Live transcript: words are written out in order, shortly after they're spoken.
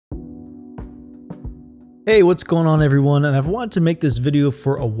Hey, what's going on everyone? And I've wanted to make this video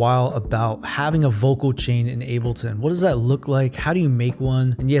for a while about having a vocal chain in Ableton. What does that look like? How do you make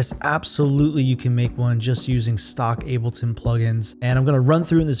one? And yes, absolutely you can make one just using stock Ableton plugins. And I'm going to run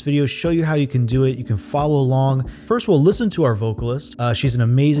through in this video, show you how you can do it. You can follow along. First, we'll listen to our vocalist. She's an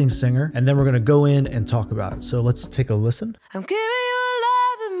amazing singer, and then we're going to go in and talk about it. So let's take a listen. I'm keeping you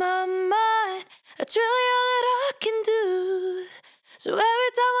alive in my mind. That's really all that I can do. So every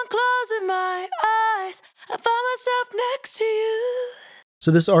time I'm closing my eyes, I find myself next to you. So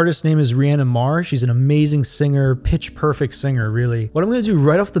this artist's name is Rihanna Marr. She's an amazing singer, pitch perfect singer, really. What I'm going to do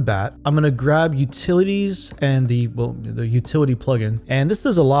right off the bat, I'm going to grab utilities and the utility plugin. And this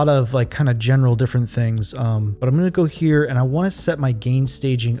does a lot of like kind of general different things. But I'm going to go here and I want to set my gain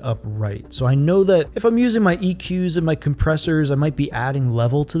staging up right. So I know that if I'm using my EQs and my compressors, I might be adding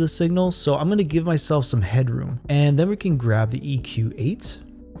level to the signal. So I'm going to give myself some headroom. And then we can grab the EQ8.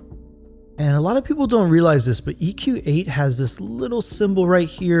 And a lot of people don't realize this, but EQ8 has this little symbol right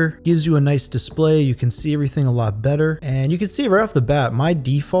here, gives you a nice display. You can see everything a lot better. And you can see right off the bat, my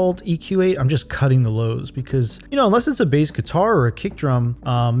default EQ8, I'm just cutting the lows because, you know, unless it's a bass guitar or a kick drum,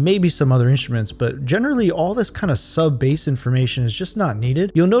 maybe some other instruments, but generally all this kind of sub bass information is just not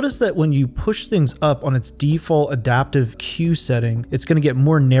needed. You'll notice that when you push things up on its default adaptive Q setting, it's going to get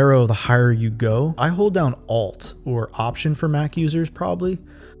more narrow the higher you go. I hold down Alt or Option for Mac users probably.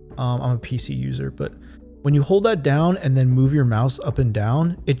 I'm a PC user, but when you hold that down and then move your mouse up and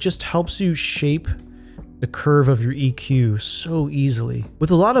down, it just helps you shape the curve of your EQ so easily.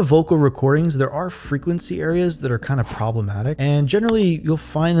 With a lot of vocal recordings, there are frequency areas that are kind of problematic, and generally you'll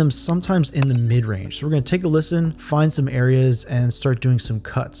find them sometimes in the mid-range. So we're going to take a listen, find some areas, and start doing some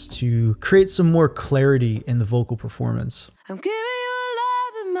cuts to create some more clarity in the vocal performance. I'm keeping you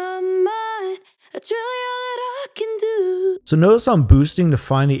alive in my mind. That's really all that I can do. So notice I'm boosting to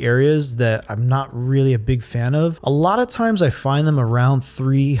find the areas that I'm not really a big fan of. A lot of times I find them around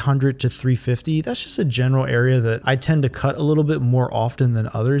 300 to 350. That's just a general area that I tend to cut a little bit more often than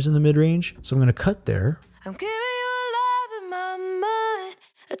others in the mid-range. So I'm going to cut there. I'm keeping you alive in my mind.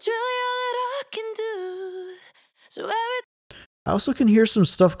 That's really all that I can do. So I also can hear some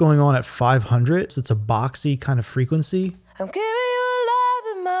stuff going on at 500. So it's a boxy kind of frequency. I'm keeping you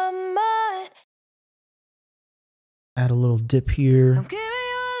alive in my mind. Add a little dip here. I'm keeping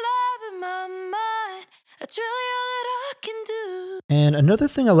you alive in my mind. That's really all that I can do. And another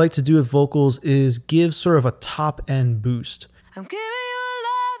thing I like to do with vocals is give sort of a top end boost. I'm keeping you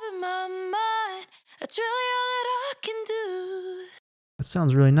alive in my mind. That's really all that I can do. That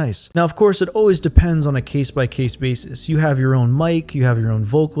sounds really nice. Now, of course, it always depends on a case-by-case basis. You have your own mic, you have your own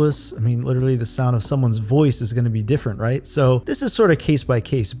vocalists. I mean, literally the sound of someone's voice is going to be different, right? So this is sort of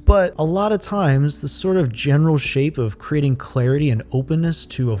case-by-case, but a lot of times the sort of general shape of creating clarity and openness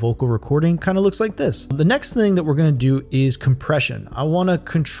to a vocal recording kind of looks like this. The next thing that we're going to do is compression. I want to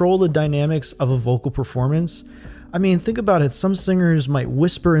control the dynamics of a vocal performance. I mean, think about it. Some singers might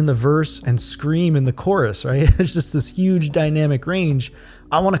whisper in the verse and scream in the chorus, right? There's just this huge dynamic range.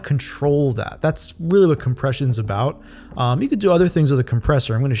 I want to control that. That's really what compression is about. You could do other things with a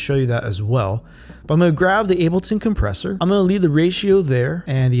compressor. I'm going to show you that as well. But I'm going to grab the Ableton compressor. I'm going to leave the ratio there,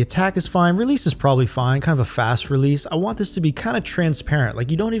 and the attack is fine. Release is probably fine, kind of a fast release. I want this to be kind of transparent.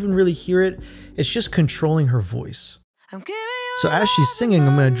 Like you don't even really hear it. It's just controlling her voice. So as she's singing,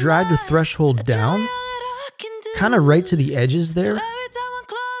 I'm going to drag the threshold down, kind of right to the edges there.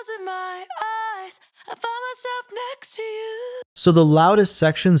 So the loudest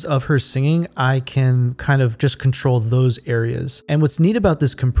sections of her singing, I can kind of just control those areas. And what's neat about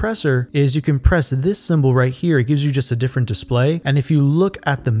this compressor is you can press this symbol right here. It gives you just a different display. And if you look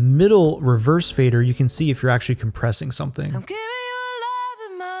at the middle reverse fader, you can see if you're actually compressing something.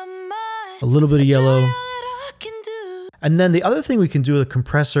 A little bit of yellow. And then the other thing we can do with a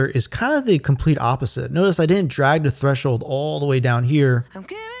compressor is kind of the complete opposite. Notice I didn't drag the threshold all the way down here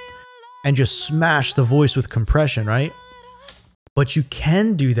and just smash the voice with compression, right? But you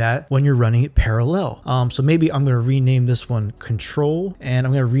can do that when you're running it parallel. So maybe I'm going to rename this one Control, and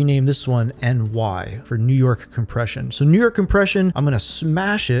I'm going to rename this one NY for New York Compression. So New York Compression, I'm going to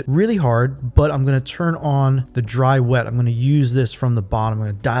smash it really hard, but I'm going to turn on the dry wet. I'm going to use this from the bottom. I'm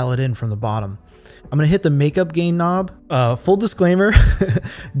going to dial it in from the bottom. I'm going to hit the makeup gain knob. Full disclaimer,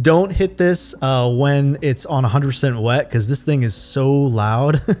 don't hit this when it's on 100% wet because this thing is so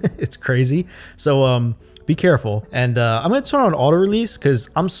loud. It's crazy. So be careful. And I'm going to turn on auto release because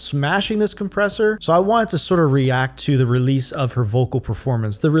I'm smashing this compressor. So I want it to sort of react to the release of her vocal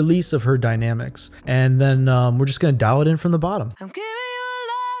performance, the release of her dynamics. And then we're just going to dial it in from the bottom. I'm keeping you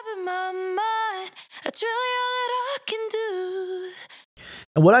alive in my mind. That's really all that I can do.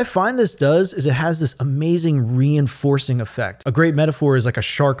 And what I find this does is it has this amazing reinforcing effect. A great metaphor is like a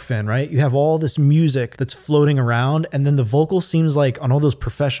shark fin, right? You have all this music that's floating around, and then the vocal seems like on all those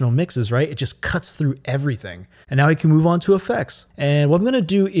professional mixes, right? It just cuts through everything. And now we can move on to effects. And what I'm gonna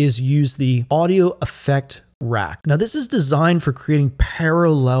do is use the audio effect rack. Now this is designed for creating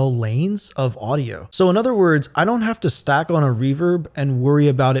parallel lanes of audio. So in other words, I don't have to stack on a reverb and worry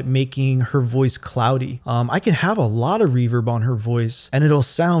about it making her voice cloudy. I can have a lot of reverb on her voice and it'll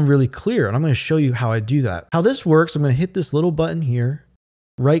sound really clear. And I'm going to show you how I do that. How this works, I'm going to hit this little button here,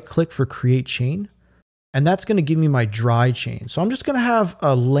 right click for create chain. And that's going to give me my dry chain. So I'm just going to have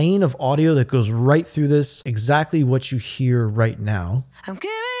a lane of audio that goes right through this, exactly what you hear right now. I'm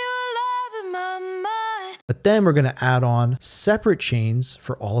giving you a love in my mind. But then we're going to add on separate chains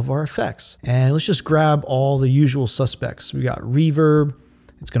for all of our effects. And let's just grab all the usual suspects. We got reverb.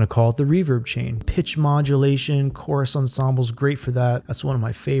 It's going to call it the reverb chain. Pitch modulation, chorus ensembles, great for that. That's one of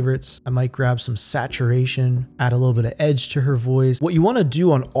my favorites. I might grab some saturation, add a little bit of edge to her voice. What you want to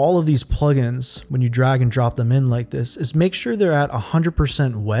do on all of these plugins when you drag and drop them in like this is make sure they're at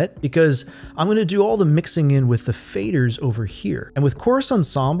 100% wet, because I'm going to do all the mixing in with the faders over here. And with chorus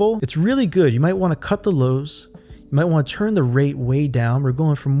ensemble, it's really good. You might want to cut the lows. You might want to turn the rate way down. We're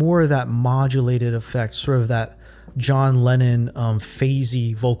going for more of that modulated effect, sort of that John Lennon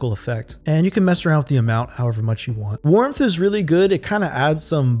phasey vocal effect. And you can mess around with the amount however much you want. Warmth is really good. It kind of adds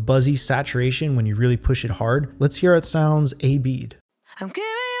some buzzy saturation when you really push it hard. Let's hear how it sounds A-B'd. I'm giving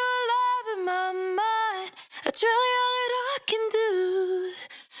you a love in my mind, a trillion that I can do.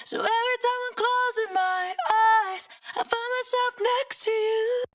 So every time I'm closing my eyes, I find myself next to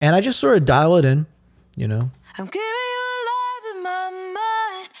you. And I just sort of dial it in, you know. I'm giving you a love in my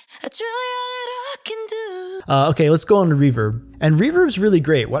mind, a trillion that I can do. Okay, let's go on to reverb. And reverb is really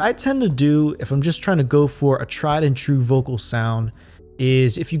great. What I tend to do if I'm just trying to go for a tried and true vocal sound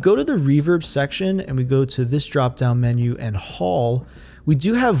is if you go to the reverb section and we go to this drop down menu and hall, we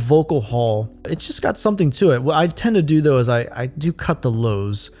do have vocal hall. It's just got something to it. What I tend to do though is I do cut the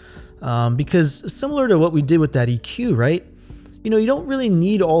lows because similar to what we did with that EQ, right? You know, you don't really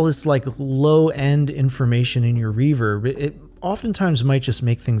need all this like low end information in your reverb. It oftentimes might just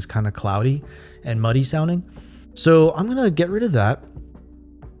make things kind of cloudy and muddy sounding. So I'm going to get rid of that.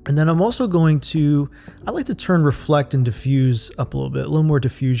 And then I'm also going to, I like to turn reflect and diffuse up a little more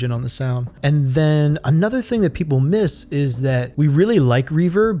diffusion on the sound. And then another thing that people miss is that we really like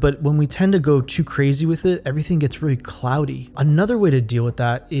reverb, but when we tend to go too crazy with it, everything gets really cloudy. Another way to deal with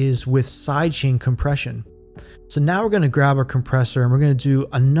that is with sidechain compression. So now we're going to grab our compressor and we're going to do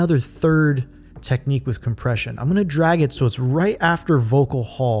another third technique with compression. I'm going to drag it so it's right after vocal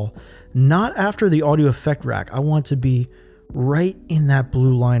hall, not after the audio effect rack. I want to be right in that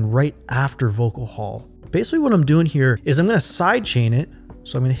blue line right after vocal hall. Basically what I'm doing here is I'm going to sidechain it.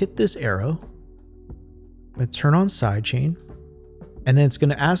 So I'm going to hit this arrow. I'm going to turn on sidechain, and then it's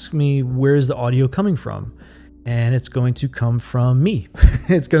going to ask me where's the audio coming from. And it's going to come from me.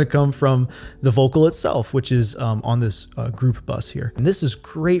 It's going to come from the vocal itself, which is on this group bus here. And this is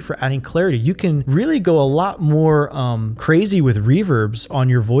great for adding clarity. You can really go a lot more crazy with reverbs on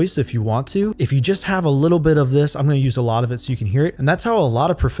your voice if you want to. If you just have a little bit of this, I'm going to use a lot of it so you can hear it. And that's how a lot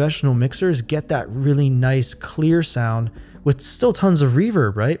of professional mixers get that really nice, clear sound with still tons of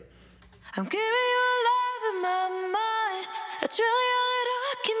reverb, right? I'm giving you a love in my mind, a trillion that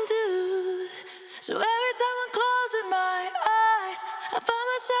I can do. So every time I'm closing my eyes, I find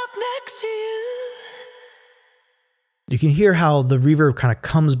myself next to you. You can hear how the reverb kind of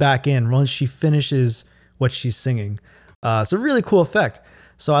comes back in once she finishes what she's singing. It's a really cool effect.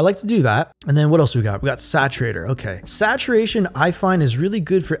 So I like to do that. And then what else we got? We got saturator. Okay. Saturation I find is really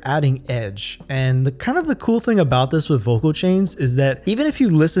good for adding edge. And the kind of the cool thing about this with vocal chains is that even if you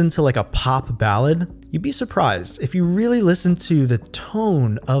listen to like a pop ballad, you'd be surprised if you really listen to the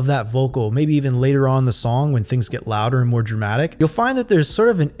tone of that vocal, maybe even later on in the song when things get louder and more dramatic, you'll find that there's sort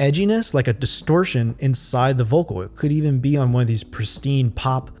of an edginess, like a distortion inside the vocal. It could even be on one of these pristine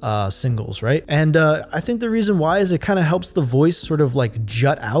pop singles, right? And I think the reason why is it kind of helps the voice sort of like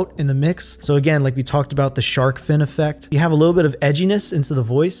jut out in the mix. So again, like we talked about the shark fin effect, you have a little bit of edginess into the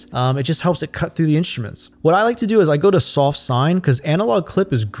voice. It just helps it cut through the instruments. What I like to do is I go to soft sine because analog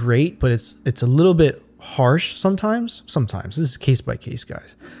clip is great, but it's a little bit harsh sometimes. This is case by case,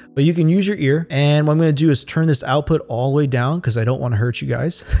 guys, but you can use your ear. And what I'm going to do is turn this output all the way down because I don't want to hurt you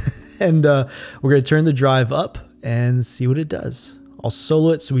guys. And we're going to turn the drive up and see what it does. I'll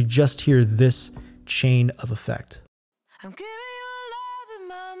solo it so we just hear this chain of effect. I'm giving you a love in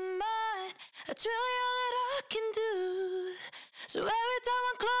my mind, a trillion that I can do. So every time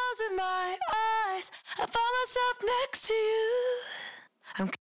I'm closing my eyes, I find myself next to you.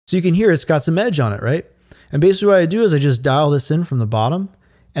 So you can hear it's got some edge on it, right? And basically what I do is I just dial this in from the bottom,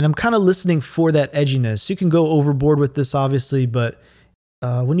 and I'm kind of listening for that edginess. You can go overboard with this, obviously, but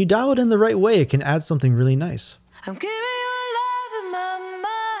when you dial it in the right way, it can add something really nice. I'm keeping you alive in my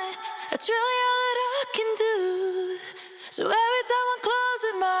mind. That's really all that I can do. So every time I'm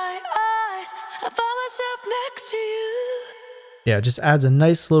closing my eyes, I find myself next to you. Yeah, it just adds a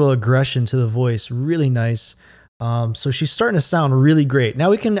nice little aggression to the voice. Really nice. So she's starting to sound really great. Now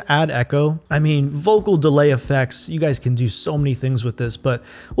we can add echo. I mean, vocal delay effects. You guys can do so many things with this, but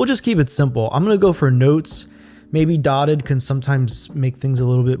we'll just keep it simple. I'm going to go for notes. Maybe dotted can sometimes make things a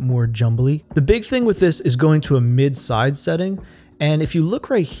little bit more jumbly. The big thing with this is going to a mid-side setting. And if you look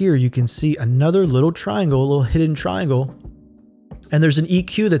right here, you can see another little triangle, a little hidden triangle. And there's an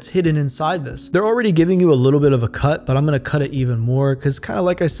EQ that's hidden inside this. They're already giving you a little bit of a cut, but I'm going to cut it even more because kind of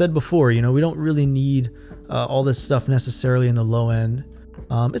like I said before, you know, we don't really need all this stuff necessarily in the low end.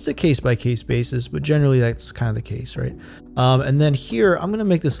 It's a case-by-case basis, but generally that's kind of the case, right? And then here, I'm going to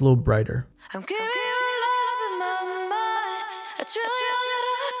make this a little brighter. I'm keeping you alive in my mind. That's really all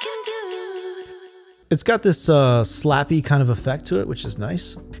that I can do. It's got this slappy kind of effect to it, which is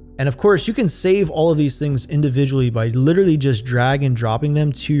nice. And of course, you can save all of these things individually by literally just drag and dropping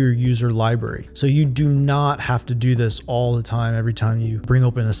them to your user library. So you do not have to do this all the time, every time you bring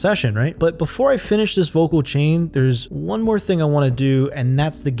open a session, right? But before I finish this vocal chain, there's one more thing I want to do, and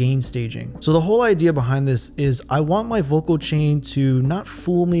that's the gain staging. So the whole idea behind this is I want my vocal chain to not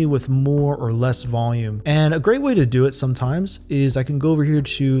fool me with more or less volume. And a great way to do it sometimes is I can go over here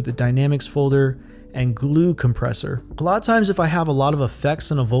to the dynamics folder and glue compressor. A lot of times if I have a lot of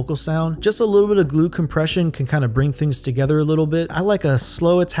effects in a vocal sound, just a little bit of glue compression can kind of bring things together a little bit. I like a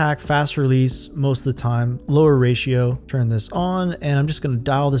slow attack, fast release most of the time, lower ratio. Turn this on, and I'm just gonna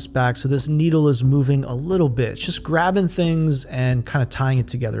dial this back so this needle is moving a little bit. It's just grabbing things and kind of tying it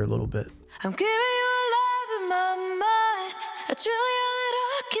together a little bit. I'm keeping you alive in my mind. That's really all that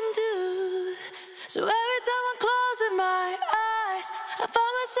I can do. So every time I'm closing my eyes, I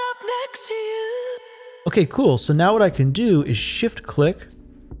find myself next to you. Okay, cool. So now what I can do is shift click.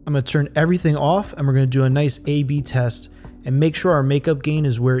 I'm going to turn everything off, and we're going to do a nice A/B test and make sure our makeup gain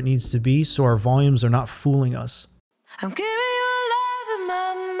is where it needs to be so our volumes are not fooling us. I'm keeping you alive in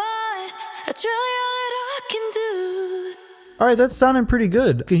my mind. That's really all that I can do. All right, that's sounding pretty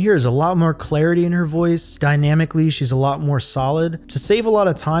good. You can hear there's a lot more clarity in her voice. Dynamically, she's a lot more solid. To save a lot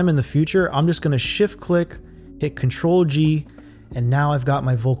of time in the future, I'm just going to shift click, hit Control G, and now I've got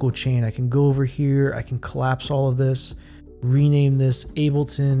my vocal chain. I can go over here, I can collapse all of this, rename this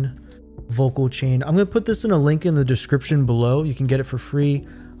Ableton Vocal Chain. I'm gonna put this in a link in the description below. You can get it for free.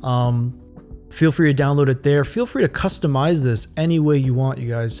 Feel free to download it there. Feel free to customize this any way you want, you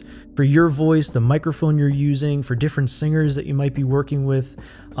guys. For your voice, the microphone you're using, for different singers that you might be working with,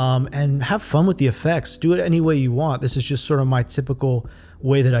 and have fun with the effects. Do it any way you want. This is just sort of my typical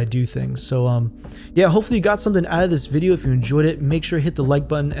way that I do things. So yeah, hopefully you got something out of this video. If you enjoyed it, make sure to hit the like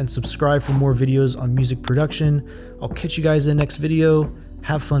button and subscribe for more videos on music production. I'll catch you guys in the next video.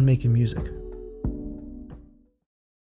 Have fun making music.